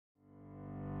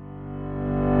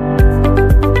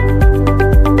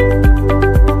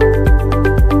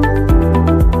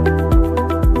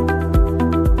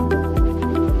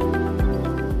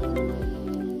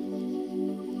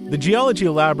The Geology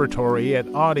Laboratory at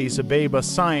Addis Ababa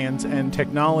Science and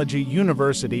Technology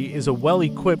University is a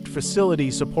well-equipped facility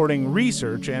supporting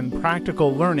research and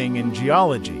practical learning in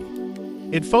geology.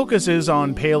 It focuses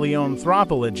on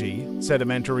paleoanthropology,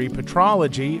 sedimentary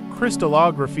petrology,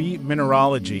 crystallography,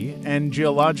 mineralogy, and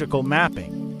geological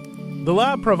mapping. The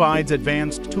lab provides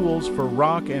advanced tools for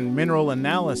rock and mineral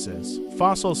analysis,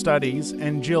 fossil studies,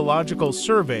 and geological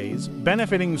surveys,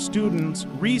 benefiting students,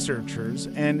 researchers,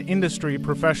 and industry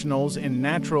professionals in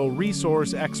natural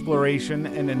resource exploration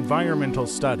and environmental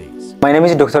studies. My name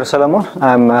is Dr. Solomon.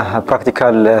 I'm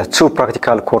a two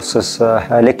practical courses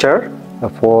lecturer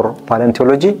for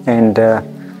paleontology and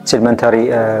sedimentary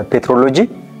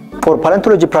petrology. For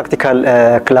paleontology practical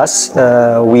class,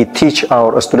 we teach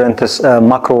our students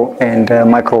macro and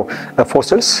micro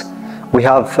fossils. We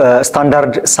have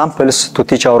standard samples to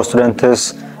teach our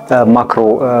students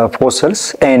macro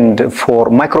fossils, and for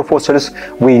micro fossils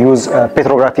we use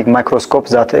petrographic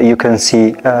microscopes that you can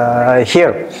see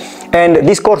here. And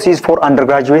this course is for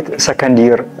undergraduate second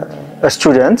year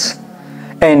students,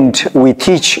 and we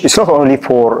teach, it's not only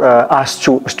for us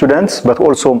students but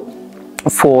also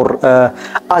for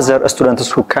other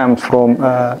students who come from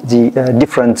the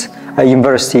different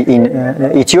university in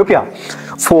Ethiopia.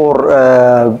 For,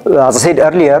 as I said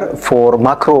earlier, for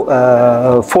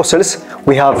macro fossils,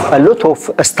 we have a lot of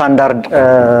standard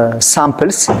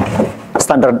samples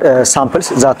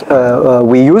that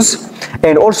we use,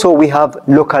 and also we have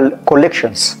local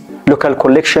collections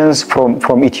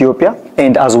from Ethiopia,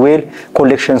 and as well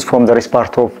collections from the rest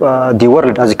part of the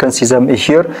world. As you can see them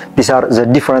here, these are the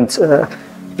different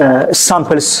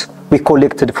samples we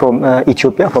collected from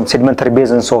Ethiopia, from sedimentary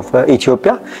basins of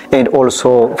Ethiopia, and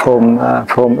also from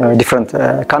different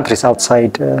countries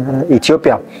outside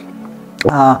Ethiopia.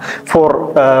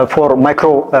 For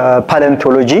micro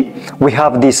paleontology, we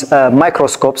have these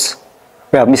microscopes.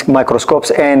 We have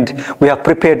microscopes, and we have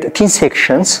prepared thin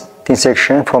sections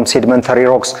from sedimentary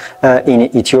rocks in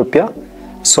Ethiopia.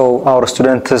 So our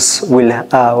students will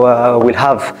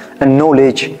have a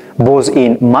knowledge both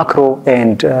in macro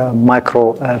and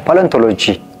micro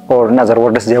paleontology, or in other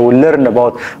words, they will learn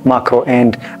about macro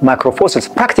and micro fossils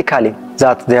practically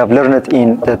that they have learned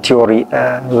in the theory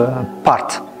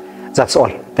part. That's all.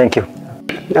 Thank you.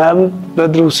 I'm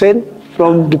Badr Hussein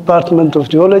from Department of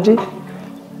Geology.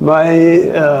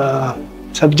 My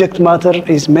subject matter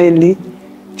is mainly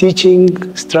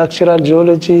teaching structural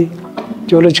geology,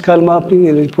 geological mapping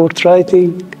and report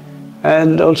writing,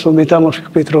 and also metamorphic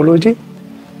petrology.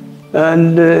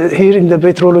 And here in the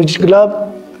petrology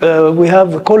lab, we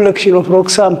have a collection of rock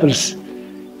samples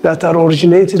that are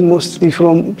originated mostly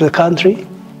from the country.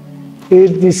 Here,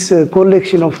 this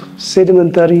collection of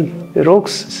sedimentary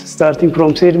rocks, starting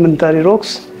from sedimentary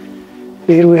rocks.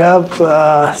 Here we have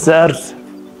the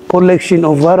collection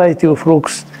of variety of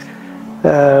rocks,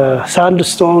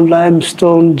 sandstone,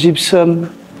 limestone, gypsum,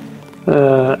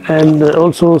 and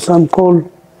also some coal,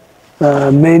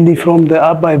 mainly from the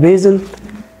Abai Basin.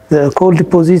 The coal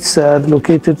deposits are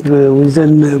located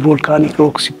within volcanic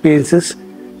rock sequences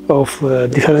of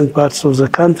different parts of the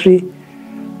country.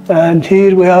 And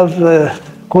here we have a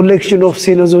collection of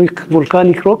Cenozoic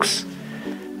volcanic rocks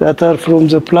that are from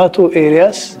the plateau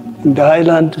areas in the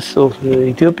highlands of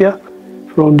Ethiopia,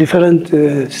 from different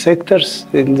sectors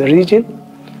in the region.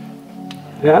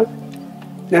 Yeah.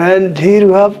 And here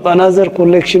we have another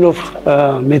collection of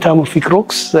metamorphic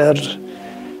rocks. They are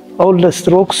oldest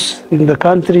rocks in the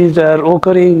country. They are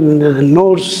occurring in the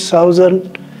north, southern,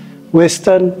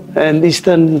 western, and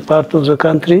eastern part of the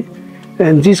country.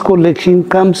 And this collection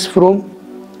comes from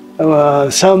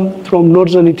some from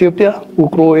northern Ethiopia,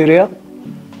 Ukro area,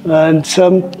 and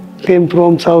some came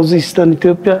from southeastern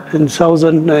Ethiopia and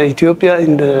southern Ethiopia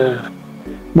in the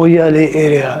Moyale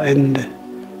area. And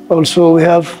also we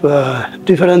have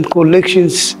different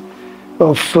collections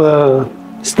of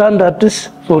standards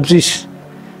for this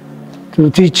to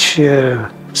teach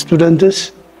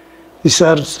students. These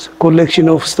are collection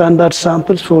of standard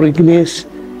samples for igneous,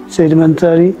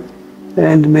 sedimentary,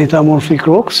 and metamorphic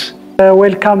rocks.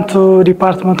 Welcome to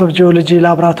Department of Geology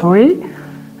Laboratory.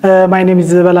 My name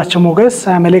is Balacho Moges.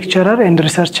 I'm a lecturer and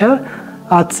researcher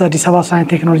at Addis Ababa Science and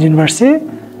Technology University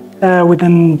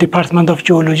within Department of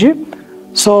Geology.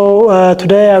 So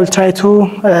today I will try to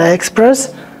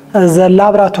express the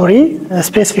laboratory.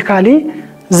 Specifically,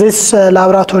 this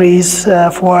laboratory is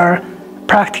for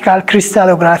practical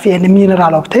crystallography and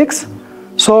mineral optics.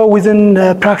 So within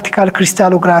practical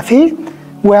crystallography,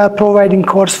 we are providing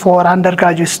course for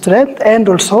undergraduate students and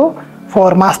also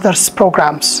for master's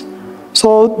programs.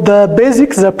 So the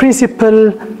basics, the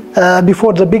principle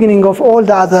before the beginning of all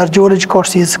the other geology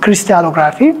courses is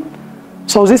crystallography.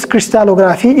 So this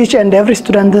crystallography, each and every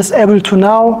student is able to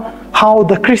know how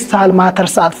the crystal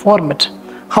matters are formed,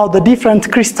 how the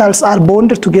different crystals are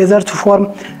bonded together to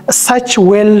form such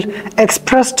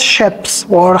well-expressed shapes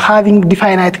or having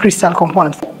definite crystal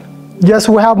components. Yes,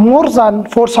 we have more than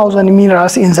 4,000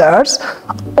 minerals in the earth.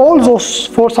 All those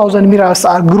 4,000 minerals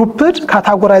are grouped,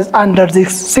 categorized under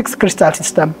this 6 crystal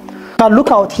system. Now look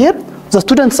out here, the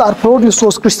students are produced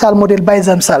those crystal models by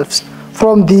themselves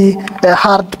from the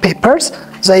hard papers.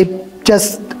 They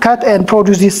just cut and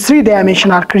produce these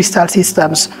 3-dimensional crystal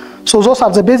systems. So those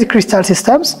are the basic crystal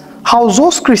systems. How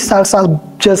those crystals are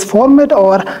just formed,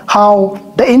 or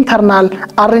how the internal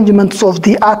arrangements of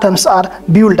the atoms are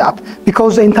built up,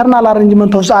 because the internal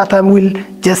arrangement of the atom will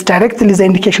just directly the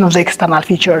indication of the external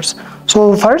features.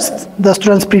 So first the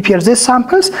students prepare these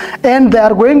samples and they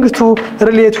are going to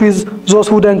relate with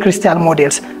those wooden crystal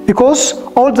models, because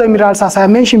all the minerals, as I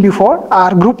mentioned before,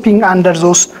 are grouping under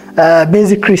those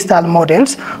basic crystal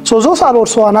models. So those are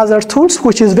also another tools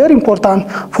which is very important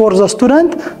for the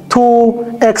student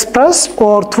to express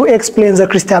or to explain the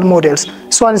crystal models.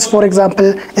 This one is, for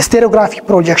example, a stereographic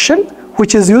projection,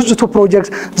 which is used to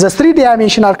project the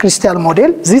 3-dimensional crystal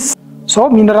model. So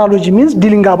mineralogy means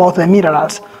dealing about the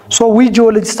minerals. So we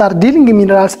geologists are dealing in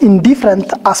minerals in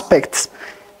different aspects.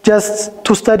 Just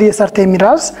to study certain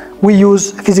minerals, we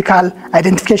use physical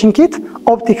identification kit,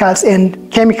 opticals,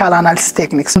 and chemical analysis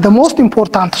techniques. The most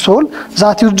important tool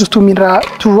that is used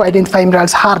to identify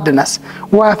minerals hardness.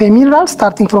 We have a mineral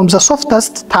starting from the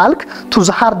softest talc to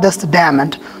the hardest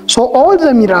diamond. So all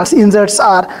the minerals in there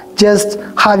are just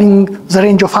having the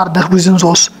range of hardness within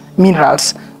those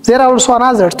minerals. There are also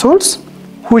other tools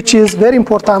which is very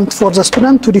important for the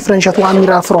student to differentiate one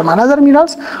mineral from another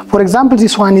minerals. For example,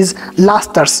 this one is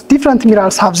lusters. Different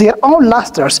minerals have their own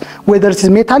lusters, whether it is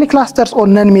metallic lusters or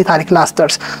non-metallic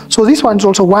lusters. So this one is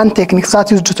also one technique that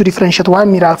is used to differentiate one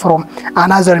mineral from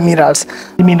another minerals.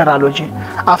 Mineralogy.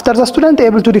 After the student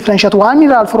able to differentiate one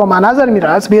mineral from another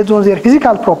minerals based on their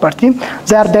physical property,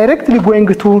 they are directly going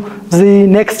to the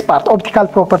next part, optical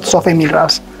properties of a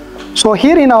minerals. So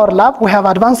here in our lab, we have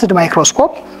advanced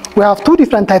microscope. We have 2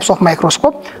 different types of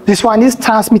microscope. This one is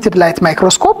transmitted light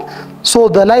microscope. So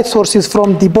the light source is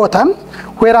from the bottom,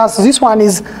 whereas this one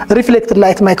is reflected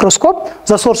light microscope.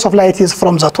 The source of light is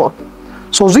from the top.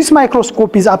 So this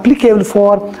microscope is applicable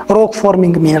for rock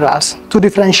forming minerals, to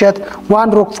differentiate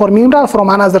one rock forming mineral from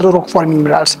another rock forming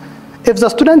minerals. If the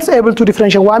student is able to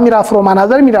differentiate one mineral from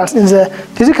another mineral in the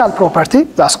physical property,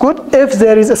 that's good. If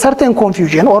there is a certain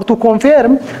confusion or to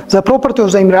confirm the property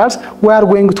of the minerals, we are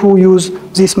going to use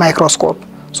this microscope.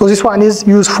 So this one is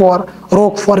used for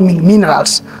rock forming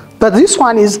minerals. But this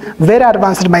one is very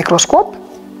advanced microscope,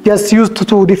 just used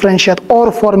to differentiate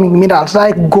ore forming minerals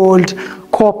like gold,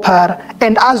 copper,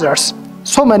 and others.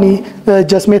 So many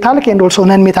just metallic and also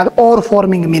non-metallic ore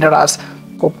forming minerals.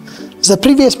 The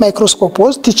previous microscope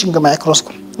was teaching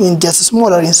microscope, in just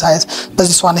smaller in size, but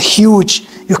this one huge.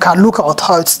 You can look at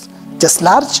how it's just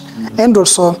large, and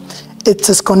also it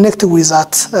is connected with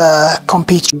that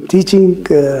competition. Teaching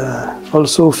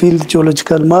also field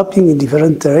geological mapping in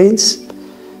different terrains,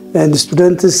 and the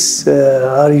students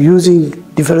are using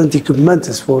different equipment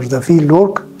for the field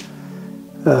work.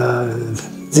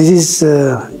 This is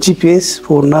GPS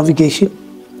for navigation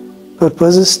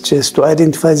purposes, just to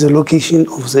identify the location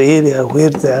of the area where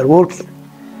they are working.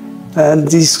 And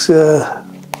this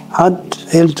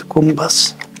handheld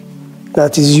compass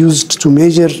that is used to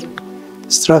measure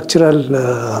structural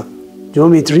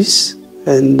geometries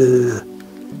and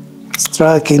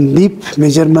strike and dip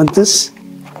measurements.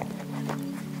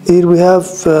 Here we have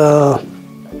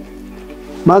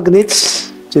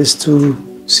magnets, just to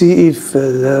see if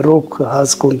the rock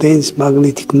contains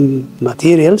magnetic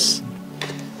materials.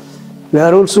 We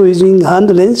are also using hand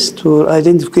lens to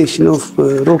identification of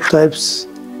rock types,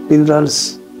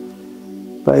 minerals,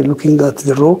 by looking at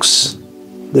the rocks,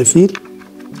 the field.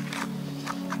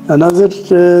 Another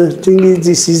thing is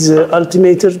this is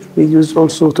altimeter we use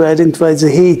also to identify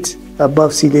the height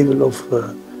above sea level of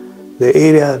the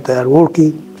area they are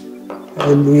working.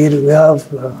 And here we have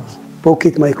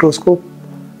pocket microscope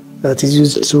that is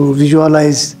used to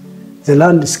visualize the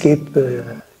landscape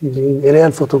using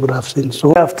aerial photographs and so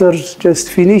on. After just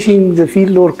finishing the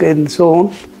field work and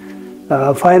so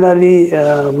on, finally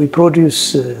we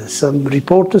produce some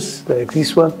reports like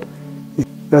this one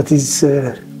that is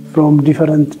from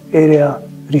different area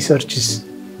researches.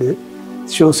 It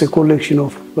shows a collection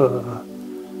of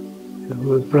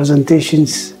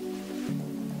presentations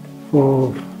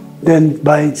done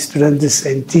by students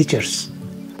and teachers.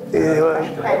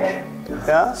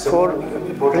 Yeah, for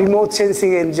remote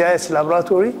sensing and GIS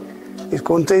laboratory, It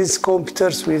contains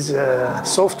computers with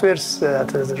softwares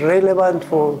that is relevant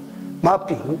for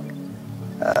mapping.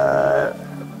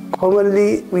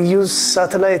 Commonly, we use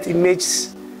satellite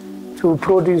images to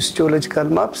produce geological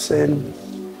maps, and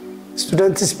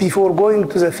students, before going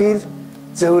to the field,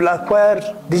 they will acquire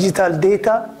digital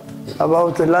data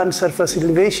about the land surface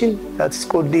elevation, that is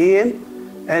called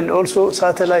DEN, and also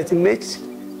satellite image,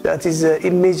 that is the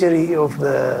imagery of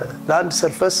the land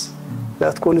surface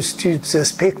that constitutes the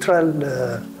spectral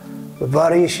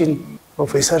variation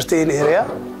of a certain area.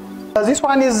 This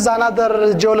one is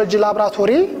another geology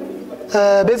laboratory.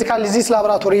 Basically, this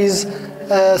laboratory is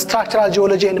structural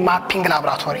geology and mapping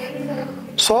laboratory.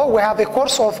 So we have a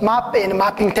course of map and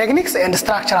mapping techniques and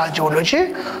structural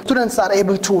geology. Students are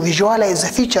able to visualize the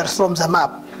features from the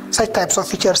map. Such types of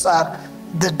features are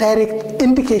the direct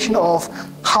indication of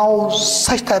how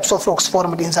such types of rocks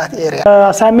formed in that area.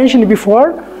 As I mentioned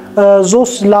before,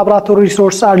 those laboratory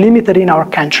resources are limited in our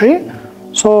country.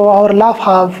 So our lab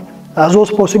have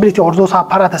those possibilities or those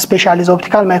apparatus, especially the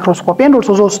optical microscope and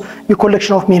also those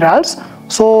collection of minerals.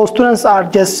 So students are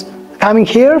just coming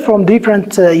here from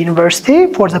different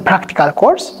university for the practical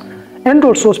course, and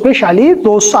also especially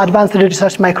those advanced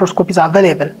research microscope is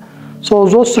available. So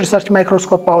those research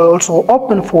microscope are also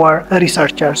open for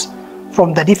researchers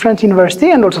from the different university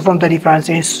and also from the different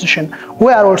institution.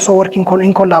 We are also working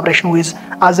in collaboration with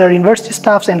other university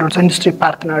staffs and also industry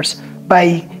partners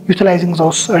by utilizing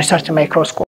those research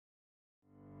microscopes.